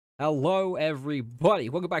Hello everybody,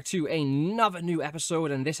 welcome back to another new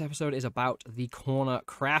episode, and this episode is about the corner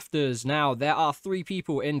crafters. Now, there are 3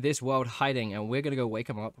 people in this world hiding, and we're gonna go wake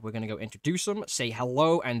them up, we're gonna go introduce them, say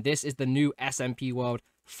hello, and this is the new SMP world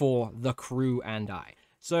for the crew and I.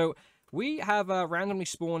 So, we have randomly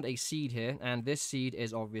spawned a seed here, and this seed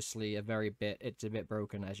is obviously it's a bit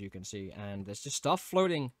broken, as you can see, and there's just stuff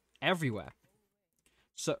floating everywhere.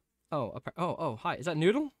 So, oh, hi, is that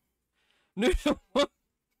Noodle? Noodle!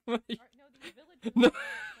 No, the village No.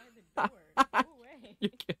 outside the door. Go away. You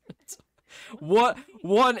can't.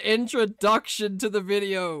 One introduction to the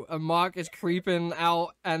video, and Mark is creeping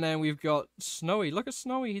out, and then we've got Snowy. Look at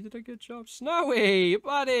Snowy, he did a good job. Snowy,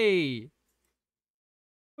 buddy!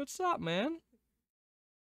 What's up, man?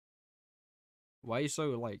 Why are you so,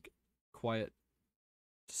 like, quiet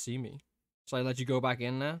to see me? So I let you go back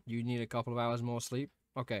in there? You need a couple of hours more sleep?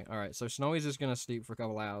 Okay, alright, so Snowy's just gonna sleep for a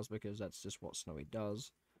couple hours, because that's just what Snowy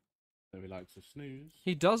does. So he likes to snooze.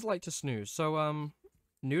 He does like to snooze. So,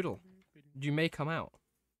 Noodle, you may come out.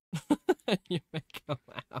 You may come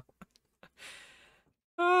out.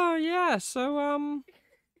 Oh, yeah, so,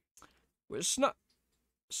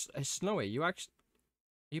 Snowy, you actually...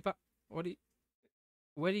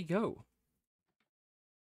 Where'd he go?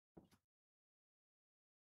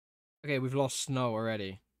 Okay, we've lost Snow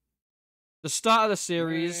already. The start of the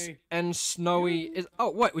series, Yay. and Snowy is... Oh,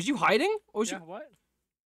 what? Was you hiding? Or was Yeah, you... what?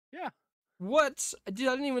 Yeah. What? I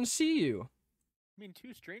didn't even see you. I mean,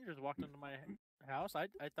 2 strangers walked into my house. I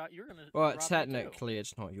thought you were gonna. Well, rob me too. technically,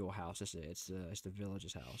 it's not your house, is it? It's the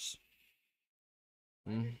village's house.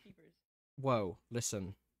 Finders keepers. Whoa,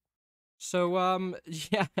 listen. So,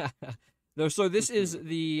 yeah. No, so this is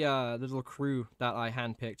the little crew that I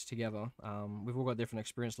handpicked together. We've all got different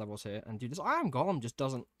experience levels here, and dude, this Iron Golem just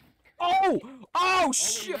doesn't... Oh! Oh,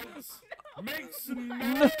 shit! Make some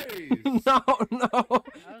noise! No! I was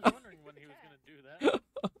wondering when he was gonna do that.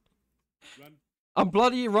 Run. I'm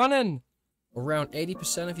bloody running! Around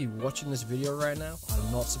 80% of you watching this video right now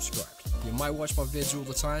are not subscribed. You might watch my vids all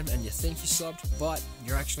the time and you think you're subbed, but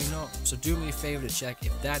you're actually not. So do me a favor to check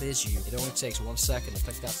if that is you. It only takes 1 second to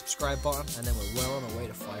click that subscribe button, and then we're well on our way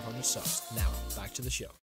to 500 subs. Now, back to the show.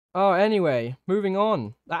 Oh, anyway, moving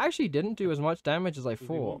on. That actually didn't do as much damage as I Does he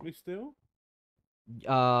want thought. me still?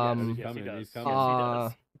 Yes, He's he coming, does. he's Yes, coming.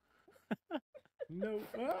 he does.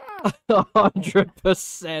 No.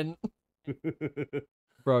 100%.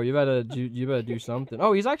 Bro, you better do something.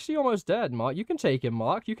 Oh, he's actually almost dead, Mark. You can take him,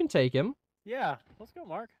 Mark. You can take him. Yeah, let's go,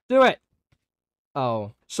 Mark. Do it.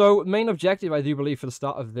 Oh, so main objective, I do believe, for the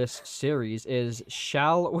start of this series is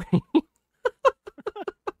shall we?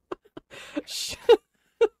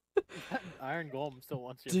 Iron Golem still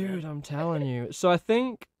wants you. Dude, I'm telling you. So I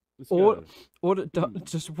think Let's Or- go.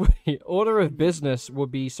 just wait. Order of business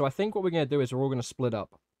would be, so I think what we're gonna do is we're all gonna split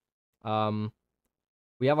up.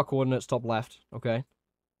 We have our coordinates top left, okay?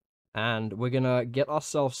 And we're gonna get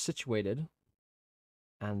ourselves situated,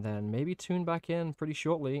 and then maybe tune back in pretty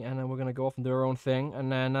shortly, and then we're gonna go off and do our own thing,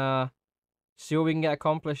 and then see what we can get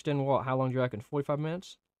accomplished in what? How long do you reckon? 45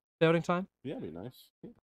 minutes? Building time? Yeah, it'd be nice. Yeah,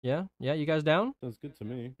 Yeah? Yeah, you guys down? sounds good to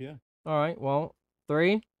me. Yeah. Alright, well,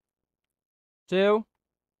 3, 2,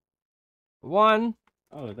 1.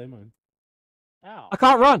 Oh, they mine. Ow. I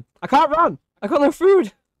can't run! I can't run! I got no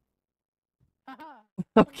food!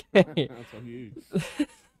 Okay. That's on you.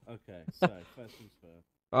 Okay, so first things first.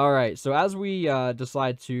 Alright, so as we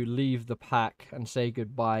decide to leave the pack and say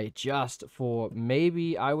goodbye just for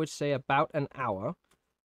maybe, I would say, about an hour,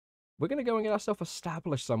 we're going to go and get ourselves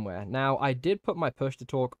established somewhere. Now, I did put my push to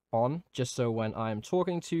talk on, just so when I'm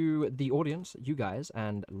talking to the audience, you guys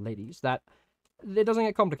and ladies, that it doesn't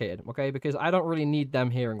get complicated, okay? Because I don't really need them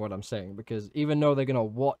hearing what I'm saying, because even though they're going to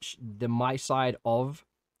watch my side of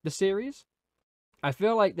the series, I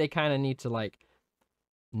feel like they kind of need to, like,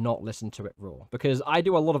 not listen to it raw. Because I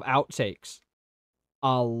do a lot of outtakes.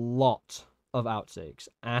 A lot of outtakes.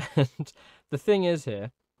 And the thing is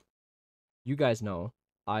here, you guys know,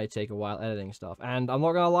 I take a while editing stuff. And I'm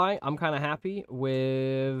not going to lie, I'm kind of happy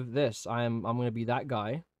with this. I'm going to be that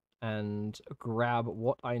guy and grab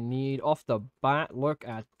what I need off the bat. Look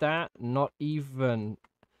at that. Not even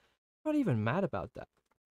mad about that.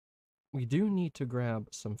 We do need to grab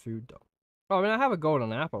some food, though. Oh, I mean, I have a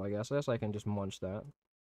golden apple, I guess. I guess I can just munch that.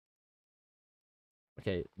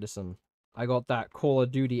 Okay, listen. I got that Call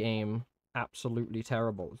of Duty aim absolutely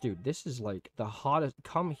terrible. Dude, this is like the hardest.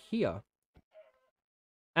 Come here.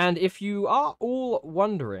 And if you are all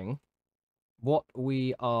wondering what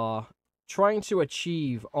we are trying to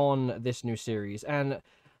achieve on this new series, and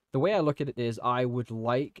the way I look at it is I would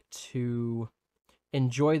like to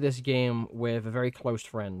enjoy this game with very close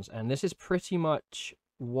friends, and this is pretty much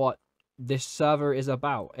what this server is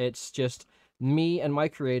about. It's just me and my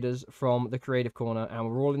creators from the Creative Corner, and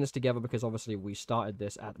we're all in this together because obviously we started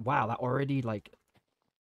this at... Wow, that already, like...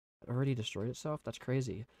 already destroyed itself? That's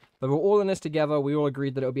crazy. But we're all in this together. We all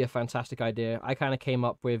agreed that it would be a fantastic idea. I kind of came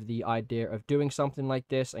up with the idea of doing something like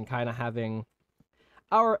this and kind of having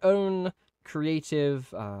our own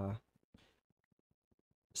creative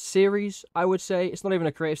series, I would say. It's not even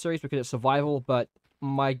a creative series because it's survival, but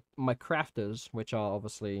my crafters, which are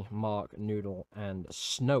obviously Mark, Noodle, and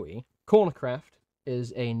Snowy, Cornercraft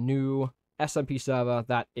is a new SMP server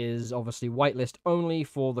that is obviously whitelist only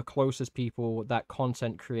for the closest people that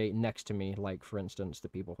content create next to me, like, for instance, the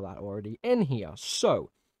people that are already in here. So,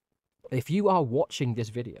 if you are watching this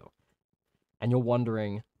video and you're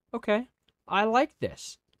wondering, okay, I like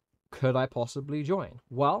this, could I possibly join?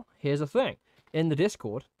 Well, here's the thing. In the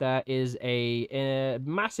Discord, there is a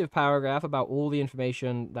massive paragraph about all the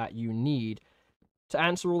information that you need to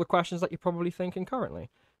answer all the questions that you're probably thinking currently.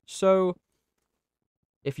 So,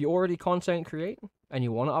 if you already content create and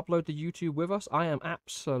you want to upload to YouTube with us, I am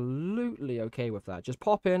absolutely okay with that. Just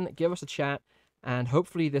pop in, give us a chat, and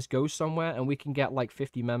hopefully this goes somewhere and we can get like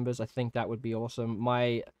 50 members. I think that would be awesome.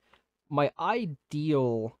 My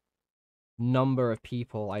ideal number of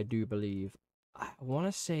people, I do believe, I want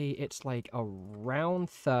to say it's like around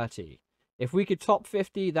 30. If we could top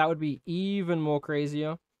 50, that would be even more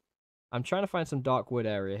crazier. I'm trying to find some dark wood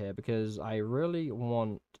area here because I really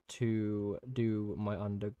want to do my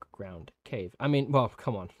underground cave. I mean, well,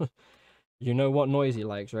 come on. You know what Noisy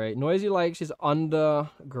likes, right? Noisy likes his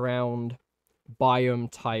underground biome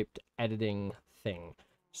typed editing thing.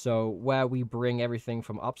 So where we bring everything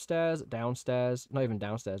from upstairs, downstairs, not even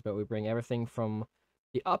downstairs, but we bring everything from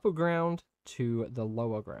the upper ground to the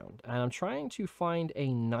lower ground. And I'm trying to find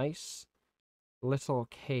a nice little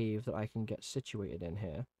cave that I can get situated in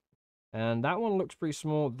here. And that one looks pretty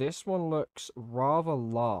small. This one looks rather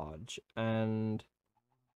large. And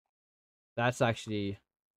that's actually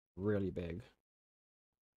really big.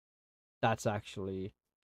 That's actually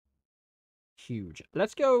huge.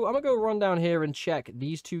 Let's go. I'm gonna go run down here and check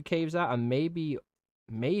these two caves out, and maybe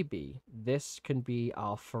this can be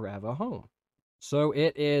our forever home. So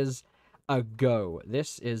it is a go.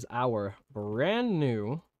 This is our brand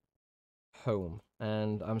new home,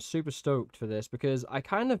 and I'm super stoked for this because I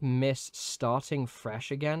kind of miss starting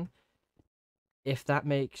fresh again, if that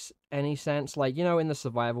makes any sense. Like, you know, in the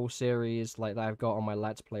survival series like that I've got on my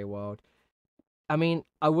Let's Play world, I mean,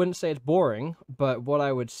 I wouldn't say it's boring, but what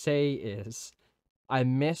I would say is I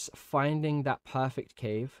miss finding that perfect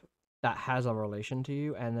cave that has a relation to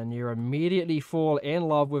you, and then you immediately fall in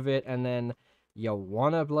love with it, and then you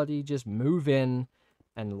wanna bloody just move in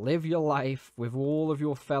and live your life with all of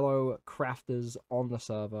your fellow crafters on the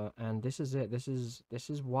server. And this is it. This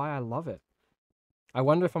is why I love it. I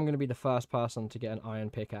wonder if I'm going to be the first person to get an iron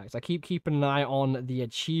pickaxe. I keep keeping an eye on the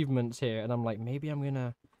achievements here, and I'm like, maybe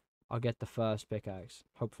I'll get the first pickaxe.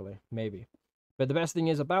 Hopefully. Maybe. But the best thing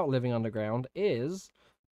is about living underground is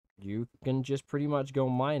you can just pretty much go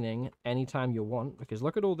mining anytime you want. Because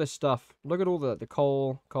look at all this stuff. Look at all the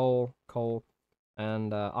coal,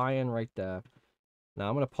 and iron right there. Now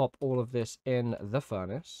I'm going to pop all of this in the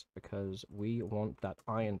furnace because we want that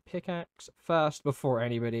iron pickaxe first before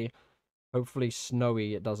anybody. Hopefully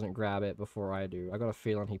Snowy doesn't grab it before I do. I got a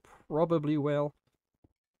feeling he probably will.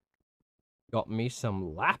 Got me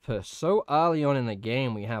some lapis. So early on in the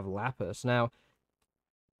game we have lapis. Now,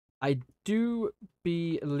 I do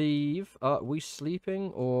believe... Are we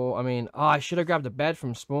sleeping? Or, I mean... Oh, I should have grabbed a bed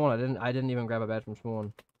from spawn. I didn't even grab a bed from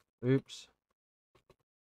spawn. Oops.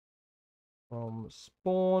 From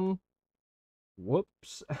spawn.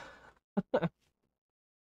 Whoops.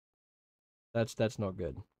 That's not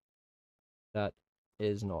good. That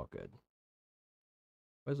is not good.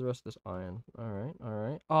 Where's the rest of this iron? Alright,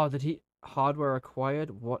 alright. Oh, did he... Hardware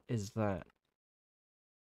acquired? What is that?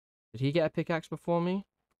 Did he get a pickaxe before me?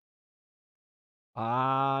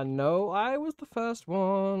 No, I was the first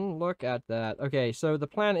one. Look at that. Okay, so the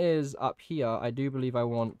plan is up here. I do believe I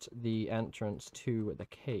want the entrance to the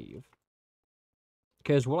cave.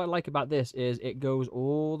 Because what I like about this is it goes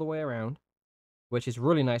all the way around, which is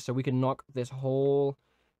really nice. So we can knock this whole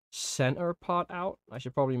center part out. I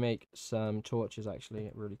should probably make some torches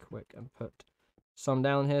actually really quick and put some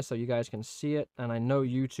down here so you guys can see it. And I know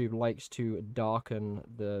YouTube likes to darken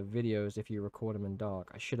the videos if you record them in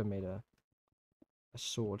dark. I should have made a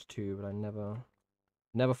sword too, but I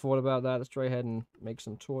never thought about that. Let's try ahead and make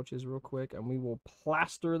some torches real quick, and we will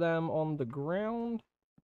plaster them on the ground.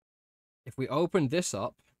 If we open this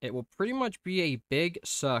up, it will pretty much be a big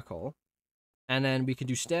circle, and then we can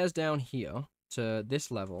do stairs down here to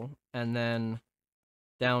this level, and then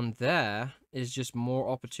down there is just more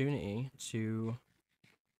opportunity to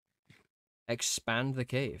expand the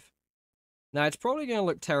cave. Now, it's probably going to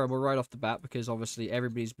look terrible right off the bat because obviously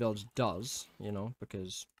everybody's builds does, you know,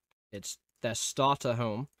 because it's their starter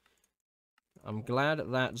home. I'm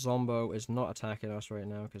glad that Zombo is not attacking us right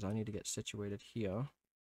now because I need to get situated here.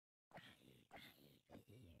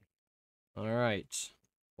 Alright.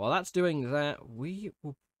 While that's doing that, we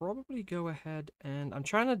will probably go ahead and... I'm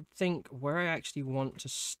trying to think where I actually want to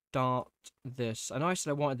start this. I know I said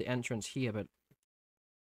I wanted the entrance here, but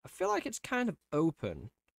I feel like it's kind of open.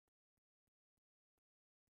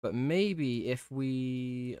 But maybe if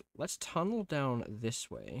we... Let's tunnel down this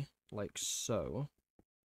way, like so.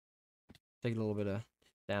 Take a little bit of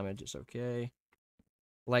damage, it's okay.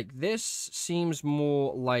 Like, this seems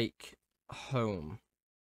more like home.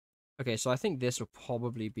 Okay, so I think this will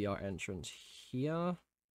probably be our entrance here.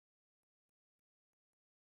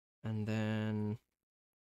 And then...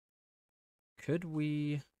 Could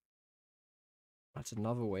we... That's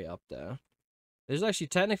another way up there. There's actually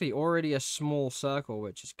technically already a small circle,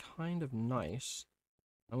 which is kind of nice.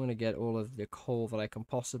 I'm going to get all of the coal that I can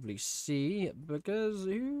possibly see, because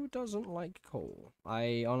who doesn't like coal?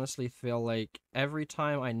 I honestly feel like every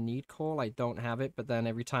time I need coal, I don't have it, but then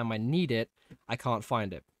every time I need it, I can't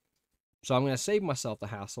find it. So I'm going to save myself the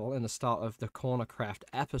hassle in the start of the Corner Craft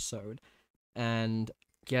episode, and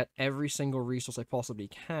get every single resource I possibly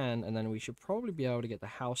can, and then we should probably be able to get the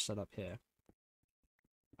house set up here.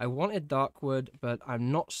 I wanted Darkwood, but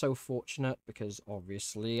I'm not so fortunate because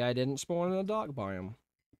obviously I didn't spawn in a dark biome.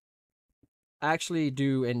 I actually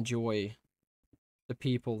do enjoy the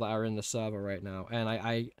people that are in the server right now, and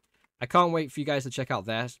I can't wait for you guys to check out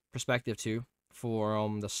their perspective too for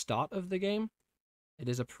the start of the game. It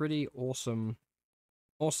is a pretty awesome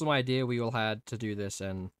idea we all had to do this,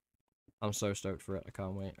 and I'm so stoked for it. I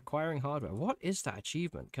can't wait. Acquiring hardware. What is that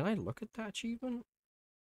achievement? Can I look at that achievement?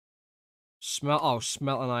 Smelt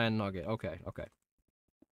an iron nugget. Okay.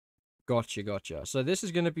 Gotcha. So this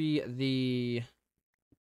is going to be the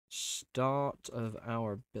start of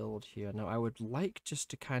our build here. Now, I would like just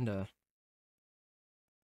to kind of...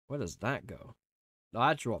 Where does that go?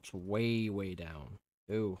 That drops way down.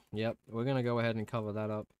 Ooh, yep. We're going to go ahead and cover that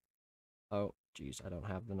up. Oh, jeez, I don't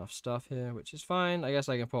have enough stuff here, which is fine. I guess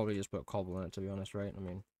I can probably just put cobble in it, to be honest, right? I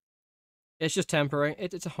mean, it's just temporary.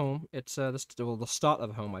 It's a home. It's the start of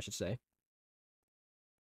a home, I should say.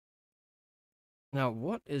 Now,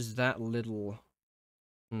 what is that little...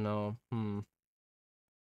 No, Now,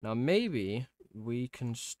 maybe we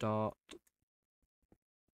can start...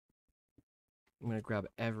 I'm going to grab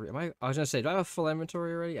every... I was going to say, do I have a full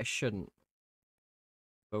inventory already? I shouldn't.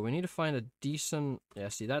 But we need to find a decent... Yeah,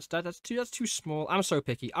 see, that's too small. I'm so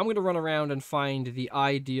picky. I'm going to run around and find the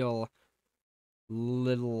ideal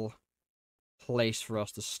little place for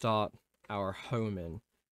us to start our home in.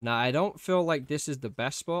 Now, I don't feel like this is the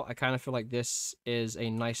best spot. I kind of feel like this is a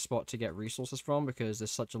nice spot to get resources from because there's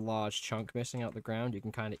such a large chunk missing out the ground. You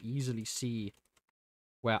can kind of easily see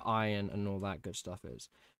where iron and all that good stuff is.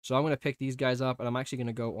 So I'm going to pick these guys up, and I'm actually going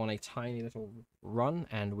to go on a tiny little run,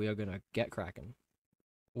 and we are going to get cracking.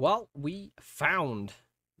 Well, we found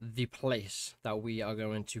the place that we are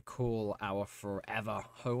going to call our forever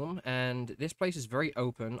home, and this place is very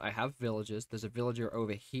open. I have villagers. There's a villager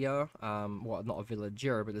over here. Well, not a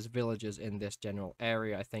villager, but there's villagers in this general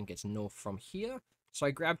area. I think it's north from here. So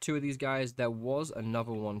I grabbed 2 of these guys. There was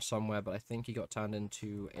another one somewhere, but I think he got turned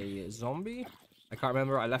into a zombie. I can't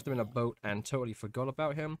remember. I left him in a boat and totally forgot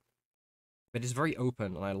about him. But it's very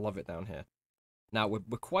open, and I love it down here. Now,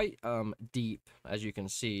 we're quite deep, as you can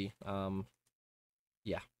see.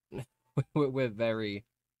 Yeah. We're very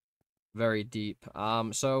deep.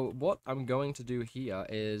 So what I'm going to do here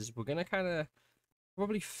is we're going to kind of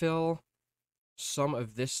probably fill some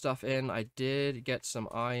of this stuff in. I did get some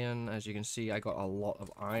iron. As you can see, I got a lot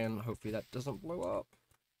of iron. Hopefully that doesn't blow up.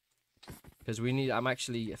 Because I'm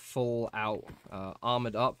actually full out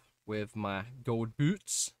armored up with my gold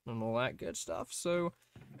boots and all that good stuff. So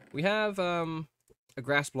we have a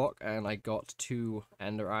grass block, and I got 2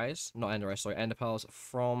 ender eyes. Not ender eyes, sorry, ender pearls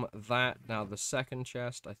from that. Now the second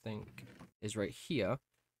chest, I think, is right here.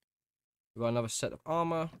 We've got another set of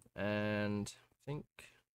armor, and I think...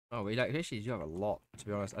 Oh, we actually do have a lot, to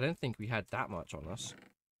be honest. I didn't think we had that much on us.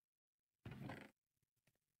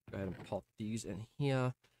 Go ahead and pop these in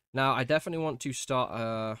here. Now, I definitely want to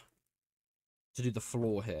start to do the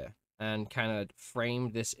floor here and kind of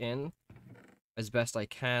frame this in. as best I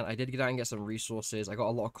can. I did get out and get some resources. I got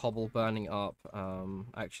a lot of cobble burning up.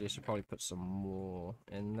 Actually, I should probably put some more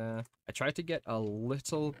in there. I tried to get a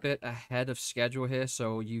little bit ahead of schedule here,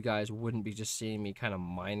 so you guys wouldn't be just seeing me kind of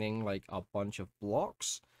mining like a bunch of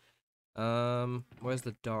blocks. Where's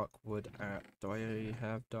the dark wood at? Do I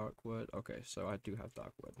have dark wood? Okay, so I do have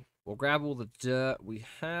dark wood. We'll grab all the dirt we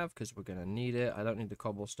have because we're gonna need it. I don't need the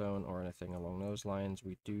cobblestone or anything along those lines.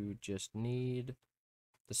 We do just need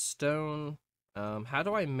the stone. How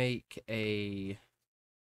do I make a,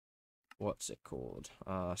 what's it called?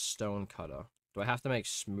 Stone cutter. Do I have to make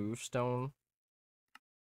smooth stone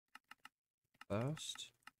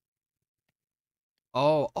first?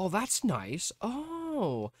 Oh, that's nice.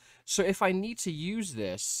 Oh, so if I need to use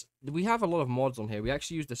this, we have a lot of mods on here. We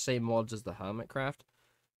actually use the same mods as the Hermitcraft.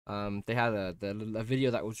 They had a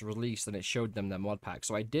video that was released and it showed them their mod pack.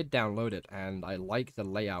 So I did download it and I like the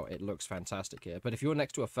layout. It looks fantastic here. But if you're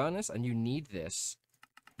next to a furnace and you need this,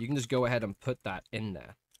 you can just go ahead and put that in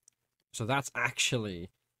there. So that's actually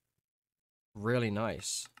really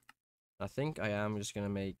nice. I think I am just going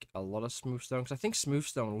to make a lot of smooth stone. Because I think smooth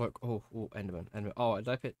stone, look. Oh, Enderman. Oh, did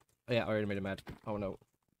I put... Oh, yeah, I already made a mad. Oh, no.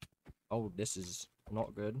 Oh, this is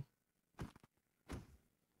not good.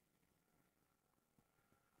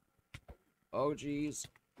 Oh, jeez.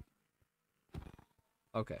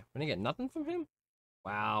 Okay. We're going to get nothing from him?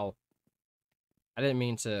 Wow. I didn't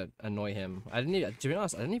mean to annoy him. To be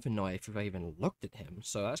honest, I didn't even know if I even looked at him.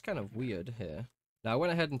 So that's kind of weird here. Now, I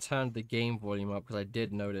went ahead and turned the game volume up because I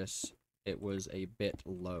did notice it was a bit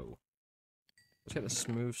low. Let's get the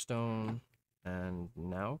smooth stone. And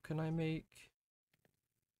now can I make...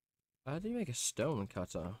 How do you make a stone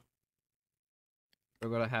cutter? We're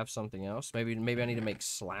gonna have something else. Maybe I need to make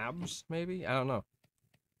slabs, maybe? I don't know.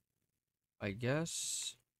 I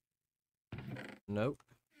guess... Nope.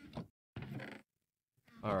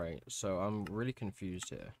 Alright, so I'm really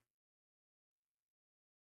confused here.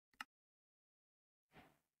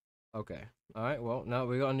 Okay. Alright, well, now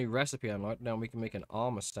we got a new recipe unlocked. Now we can make an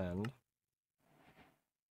armor stand.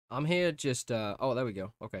 I'm here just, oh, there we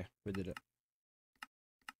go. Okay, we did it.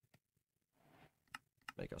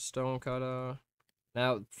 Make a stone cutter.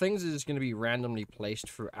 Now, things is going to be randomly placed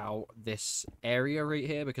throughout this area right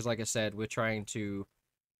here, because like I said, we're trying to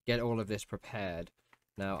get all of this prepared.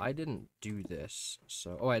 Now, I didn't do this,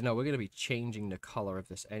 so... Oh, wait, no, we're going to be changing the color of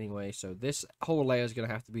this anyway, so this whole layer is going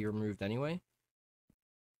to have to be removed anyway.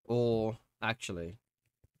 Or, actually...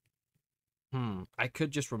 I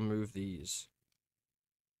could just remove these.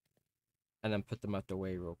 And then put them out the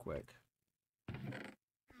way real quick.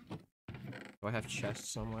 Do I have chests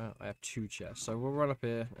somewhere? I have 2 chests. So we'll run up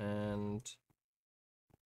here and...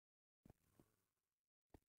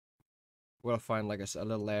 We'll find like a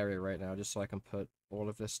little area right now just so I can put all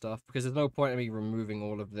of this stuff. Because there's no point in me removing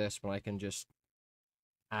all of this when I can just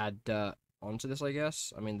add dirt onto this, I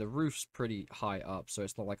guess. I mean, the roof's pretty high up, so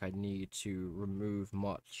it's not like I need to remove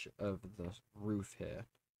much of the roof here.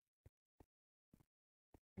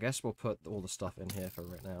 I guess we'll put all the stuff in here for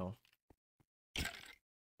right now.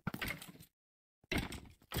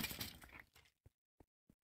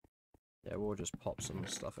 Yeah, we'll just pop some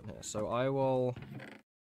stuff in here. So I will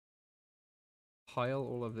pile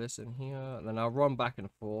all of this in here, and then I'll run back and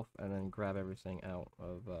forth and then grab everything out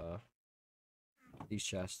of these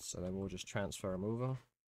chests, and then we'll just transfer them over.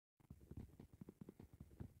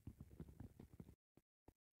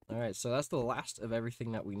 Alright, so that's the last of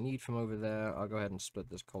everything that we need from over there. I'll go ahead and split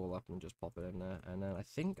this coal up and just pop it in there. And then I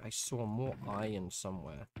think I saw more iron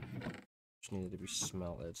somewhere, which needed to be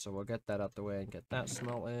smelted. So we'll get that out the way and get that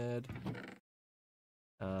smelted.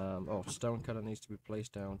 Oh, stone cutter needs to be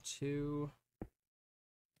placed down too.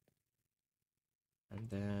 And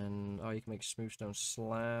then, oh, you can make smooth stone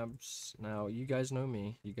slabs. Now, you guys know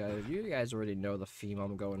me. You guys already know the theme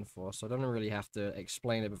I'm going for, so I don't really have to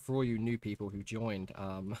explain it. But for all you new people who joined,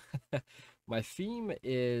 my theme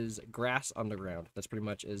is grass underground. That's pretty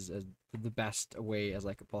much is the best way as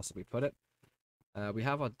I could possibly put it. We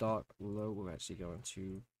have our dark low. We're actually going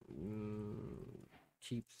to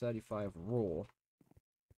keep 35 raw.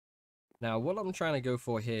 Now, what I'm trying to go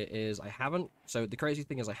for here is so the crazy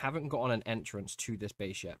thing is I haven't gotten an entrance to this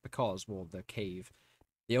base yet because, well, the cave.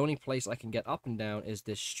 The only place I can get up and down is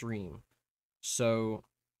this stream. So,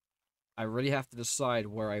 I really have to decide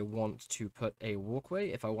where I want to put a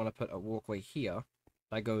walkway. If I want to put a walkway here,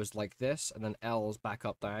 that goes like this, and then L's back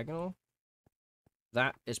up diagonal.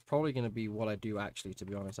 That is probably going to be what I do, actually, to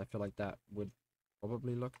be honest. I feel like that would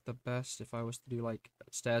probably look the best if I was to do, like,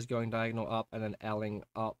 stairs going diagonal up and then L'ing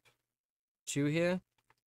up to here,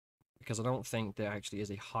 because I don't think there actually is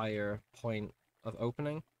a higher point of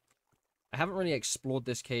opening. I haven't really explored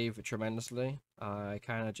this cave tremendously. I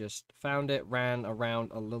kind of just found it, ran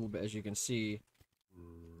around a little bit. As you can see,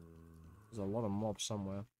 there's a lot of mobs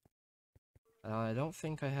somewhere. I don't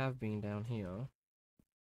think I have been down here.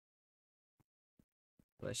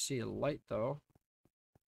 But I see a light, though.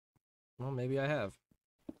 Well, maybe I have.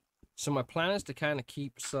 So my plan is to kind of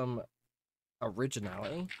keep some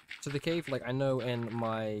originality to the cave. Like, I know in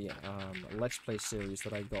my Let's Play series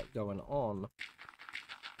that I got going on,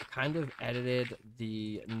 I kind of edited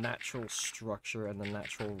the natural structure and the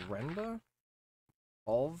natural render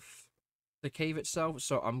of the cave itself.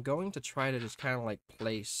 So I'm going to try to just kind of like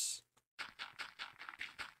place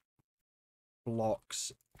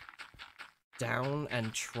blocks down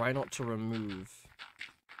and try not to remove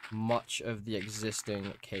much of the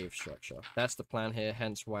existing cave structure. That's the plan here,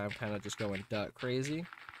 hence why I'm kind of just going dirt crazy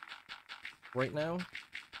right now.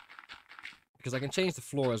 Because I can change the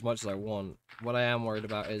floor as much as I want. What I am worried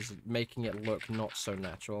about is making it look not so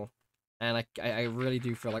natural. And I really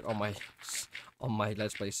do feel like on my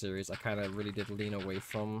Let's Play series, I kind of really did lean away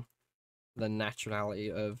from the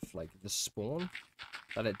naturality of like the spawn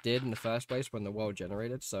that it did in the first place when the world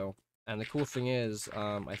generated. So, and the cool thing is,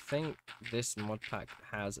 I think this mod pack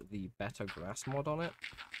has the better grass mod on it,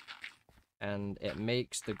 and it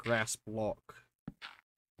makes the grass block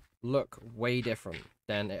look way different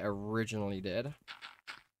than it originally did.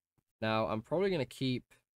 Now, I'm probably going to keep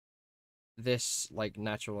this, like,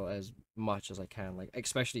 natural as much as I can, like,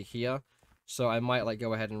 especially here. So I might, like,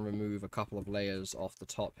 go ahead and remove a couple of layers off the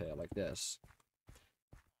top here, like this.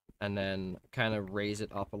 And then kind of raise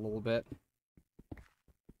it up a little bit.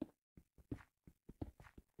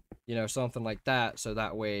 You know, something like that, so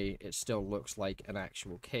that way it still looks like an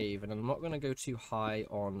actual cave. And I'm not going to go too high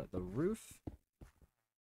on the roof.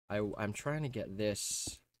 I'm trying to get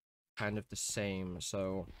this kind of the same.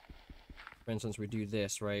 So, for instance, we do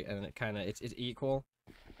this, right? And it kind of, it's equal.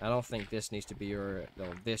 I don't think this needs to be, or no,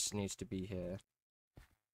 this needs to be here.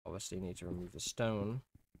 Obviously, need to remove the stone.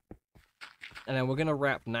 And then we're going to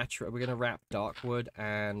wrap dark wood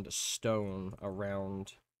and stone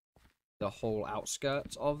around the whole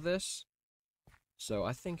outskirts of this. So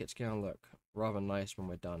I think it's going to look rather nice when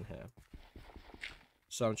we're done here.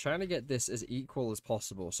 So I'm trying to get this as equal as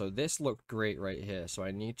possible. So this looked great right here. So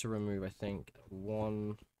I need to remove, I think,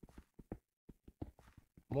 one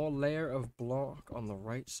more layer of block on the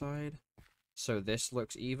right side. So this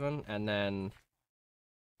looks even. And then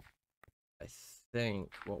I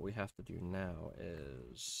think what we have to do now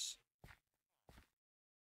is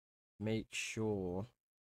make sure.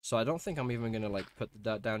 So I don't think I'm even going to like put the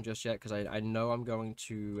dirt down just yet, because I know I'm going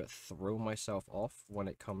to throw myself off when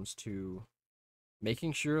it comes to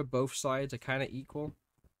making sure both sides are kind of equal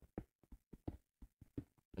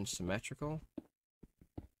and symmetrical.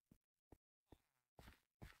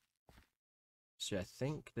 See, I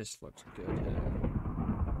think this looks good here.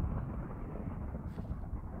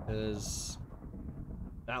 Because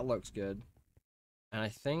that looks good. And I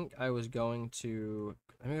think I was going to...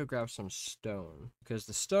 I'm going to grab some stone. Because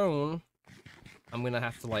the stone, I'm going to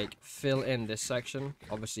have to, like, fill in this section.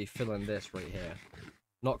 Obviously, fill in this right here.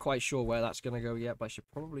 Not quite sure where that's going to go yet, but I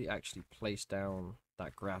should probably actually place down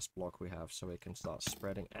that grass block we have so it can start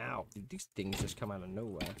spreading. Ow! Dude, these things just come out of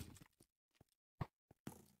nowhere.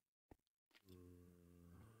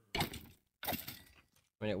 I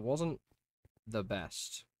mean, it wasn't the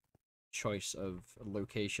best choice of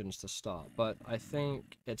locations to start, but I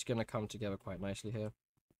think it's going to come together quite nicely here.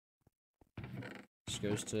 This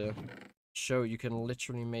goes to show you can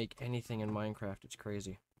literally make anything in Minecraft. It's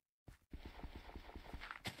crazy.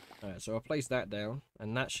 Alright, so I'll place that down,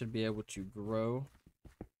 and that should be able to grow.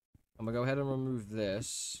 I'm gonna go ahead and remove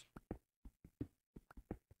this.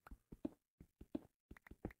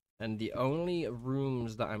 And the only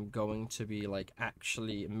rooms that I'm going to be, like,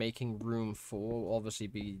 actually making room for will obviously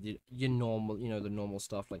be your normal, you know, the normal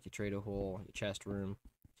stuff, like your trader hall, your chest room,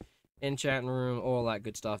 enchanting room, all that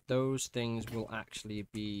good stuff. Those things will actually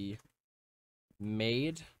be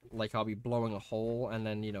made. Like, I'll be blowing a hole and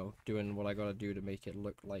then, you know, doing what I gotta do to make it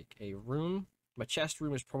look like a room. My chest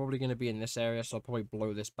room is probably going to be in this area, so I'll probably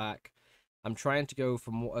blow this back. I'm trying to go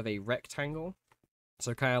for more of a rectangle.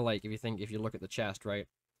 So kind of like, if you look at the chest, right?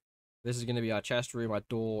 This is going to be our chest room. Our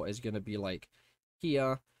door is going to be like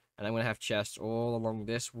here. And I'm going to have chests all along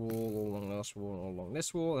this wall, all along this wall, all along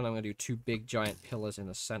this wall. And I'm going to do two big giant pillars in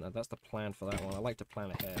the center. That's the plan for that one. I like to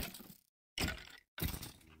plan ahead.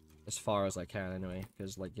 As far as I can, anyway.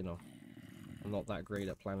 Because, like, you know, I'm not that great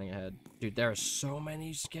at planning ahead. Dude, there are so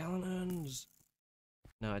many skeletons!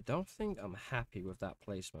 Now, I don't think I'm happy with that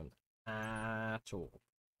placement at all.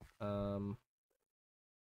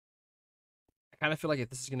 I kind of feel like if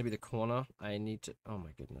this is going to be the corner, I need to... Oh my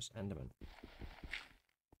goodness, Enderman.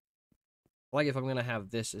 Like if I'm going to have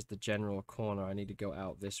this as the general corner, I need to go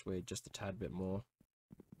out this way just a tad bit more.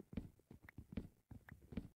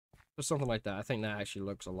 Or something like that. I think that actually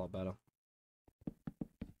looks a lot better.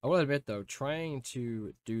 I will admit though, trying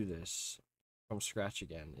to do this from scratch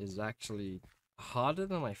again is actually harder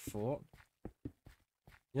than I thought.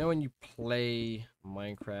 You know when you play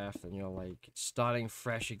Minecraft and you're like starting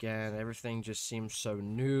fresh again, everything just seems so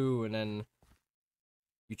new, and then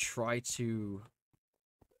you try to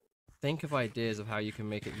think of ideas of how you can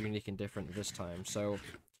make it unique and different this time. So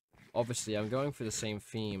obviously I'm going for the same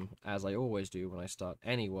theme as I always do when I start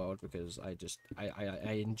any world, because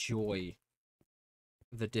I enjoy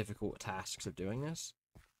the difficult tasks of doing this.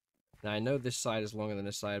 Now I know this side is longer than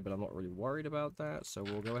this side, but I'm not really worried about that, so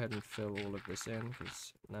we'll go ahead and fill all of this in,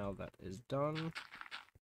 because now that is done.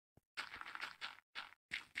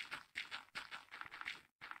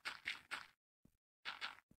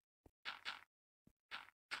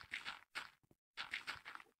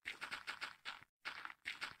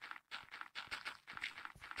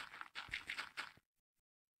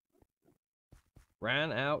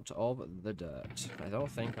 Ran out of the dirt. I don't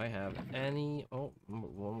think I have any... Oh,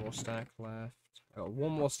 one more stack left. I got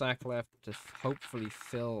one more stack left to hopefully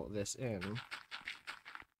fill this in.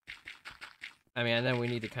 I mean, and then we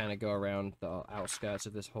need to kind of go around the outskirts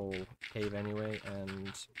of this whole cave anyway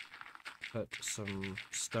and put some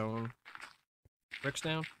stone bricks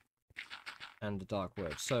down and the dark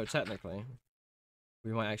wood. So technically,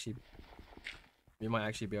 we might actually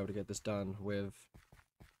be able to get this done with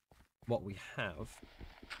what we have.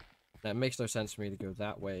 Now, it makes no sense for me to go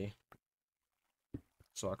that way,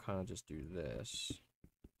 so I'll kind of just do this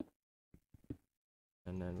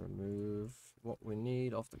and then remove what we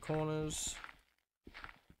need off the corners.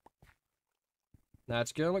 Now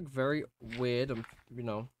it's gonna look very weird and, you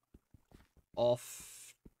know,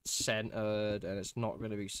 off-centered, and it's not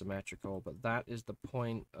gonna be symmetrical, but that is the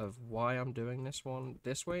point of why I'm doing this one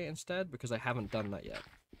this way instead, because I haven't done that yet.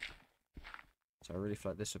 So I really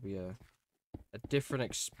feel like this would be a different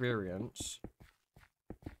experience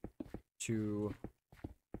to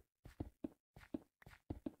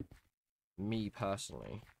me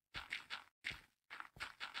personally.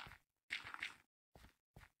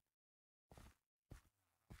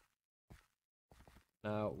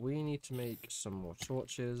 Now we need to make some more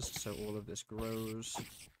torches so all of this grows.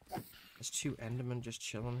 There's two Endermen just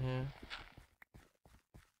chilling here.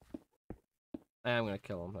 I'm gonna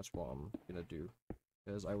kill them, that's what I'm gonna do.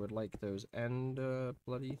 Because I would like those ender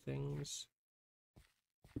bloody things.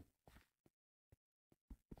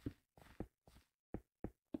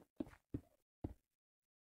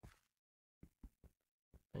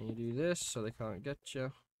 And you do this so they can't get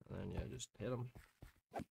you. And then, yeah, just hit them.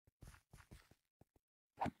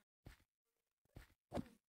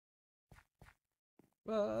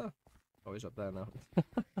 Ah! Oh, he's up there now.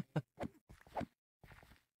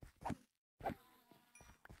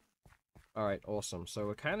 Alright, awesome. So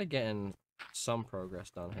we're kind of getting some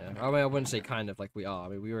progress done here. I mean, I wouldn't say kind of, like we are. I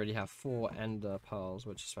mean, we already have 4 ender pearls,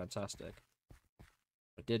 which is fantastic.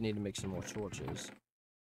 I did need to make some more torches.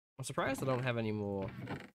 I'm surprised I don't have any more...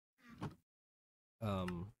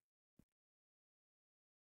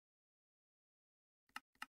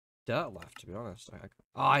 dirt left, to be honest.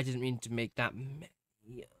 Oh, I didn't mean to make that many.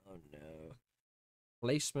 Oh, no.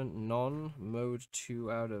 Placement none. Mode 2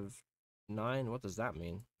 out of 9. What does that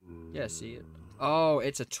mean? Yeah, see it. Oh,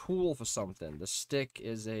 it's a tool for something. The stick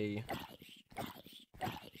is a...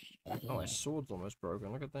 Oh, my sword's almost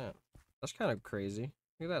broken. Look at that. That's kind of crazy.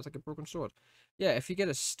 Look at that. It's like a broken sword. Yeah, if you get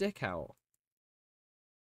a stick out...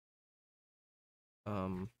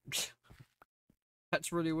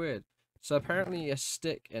 That's really weird. So apparently a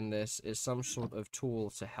stick in this is some sort of tool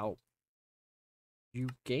to help you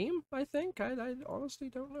game, I think? I honestly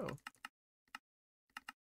don't know.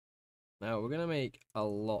 Now, we're going to make a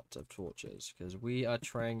lot of torches, because we are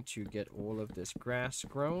trying to get all of this grass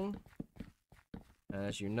grown. And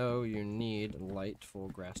as you know, you need light for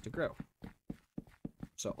grass to grow.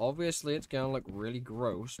 So obviously it's going to look really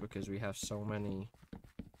gross, because we have so many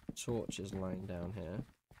torches lying down here.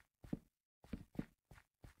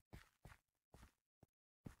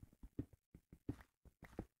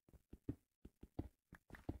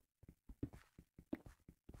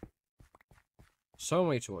 So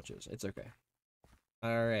many torches. It's okay.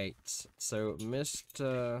 Alright. So,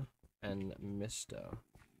 Mr. and Mr.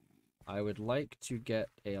 I would like to get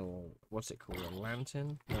a... What's it called? A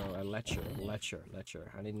lantern? No, a lecher. Lecher.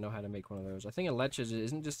 I need to know how to make one of those. I think a lecher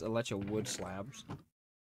isn't just a lecher wood slabs.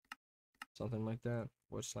 Something like that.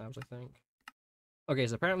 Wood slabs, I think. Okay,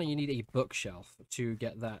 so apparently you need a bookshelf to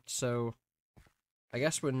get that. So I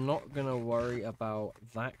guess we're not gonna worry about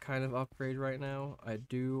that kind of upgrade right now. I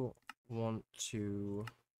do want to...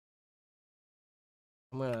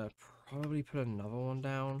 I'm gonna probably put another one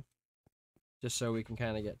down, just so we can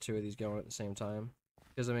kind of get two of these going at the same time.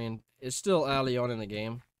 Because, I mean, it's still early on in the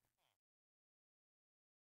game.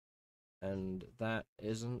 And that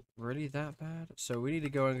isn't really that bad. So we need to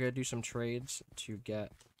go and go do some trades to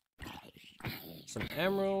get some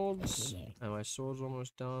emeralds. And my sword's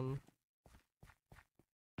almost done.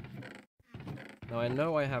 Now I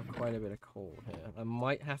know I have quite a bit of coal here. I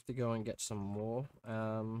might have to go and get some more.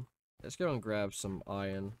 Let's go and grab some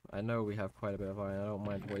iron. I know we have quite a bit of iron. I don't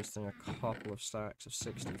mind wasting a couple of stacks of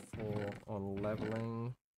 64 on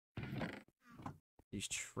leveling these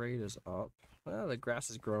traders up. Well, the grass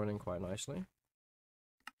is growing in quite nicely.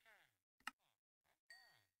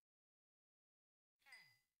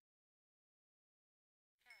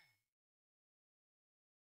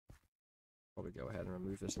 Probably go ahead and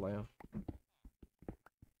remove this layer.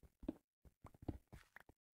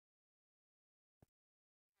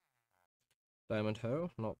 Diamond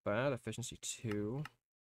hoe, not bad. Efficiency 2.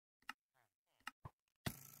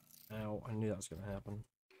 Ow, I knew that was going to happen.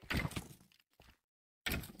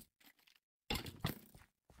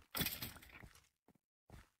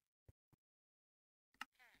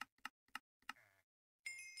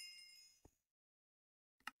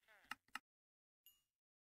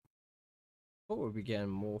 What would we get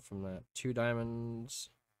more from that? 2 diamonds.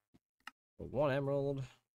 1 emerald.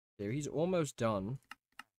 Yeah, he's almost done.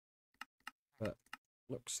 But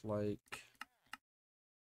looks like...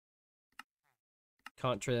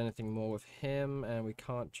 Can't trade anything more with him, and we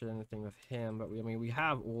can't trade anything with him, but I mean, we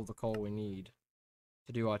have all the coal we need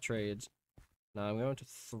to do our trades. Now I'm going to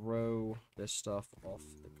throw this stuff off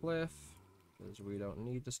the cliff, because we don't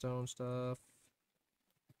need the stone stuff.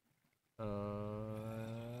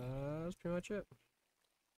 That's pretty much it.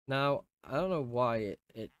 Now, I don't know why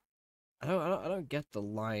I don't get the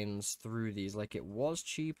lines through these. Like, it was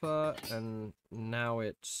cheaper, and now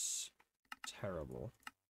it's terrible.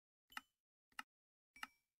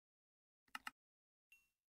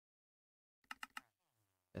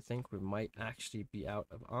 I think we might actually be out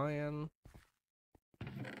of iron.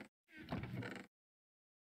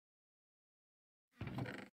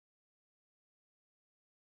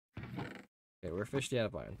 Okay, we're officially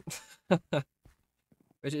out of iron.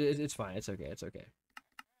 It's fine, it's okay, it's okay.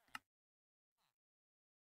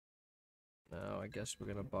 Now, I guess we're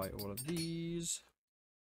gonna buy all of these.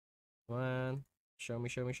 Come on. Show me,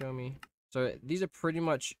 show me, show me. So, these are pretty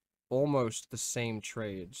much almost the same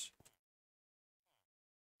trades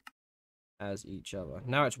as each other.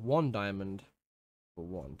 Now it's 1 diamond for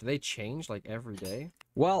 1. Do they change like every day?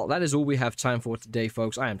 Well, that is all we have time for today,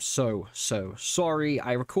 folks. I am so sorry.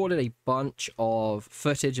 I recorded a bunch of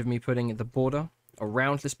footage of me putting the border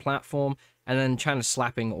around this platform and then kind of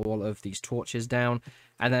slapping all of these torches down.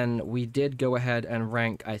 And then we did go ahead and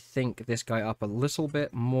rank, I think, this guy up a little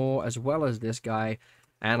bit more, as well as this guy.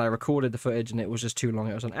 And I recorded the footage and it was just too long.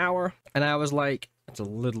 It was an hour. And I was like, it's a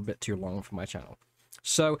little bit too long for my channel.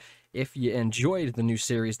 So, if you enjoyed the new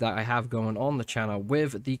series that I have going on the channel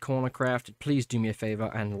with the Cornercraft, please do me a favor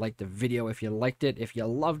and like the video if you liked it. If you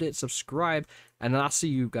loved it, subscribe, and I'll see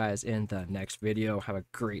you guys in the next video. Have a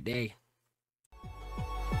great day.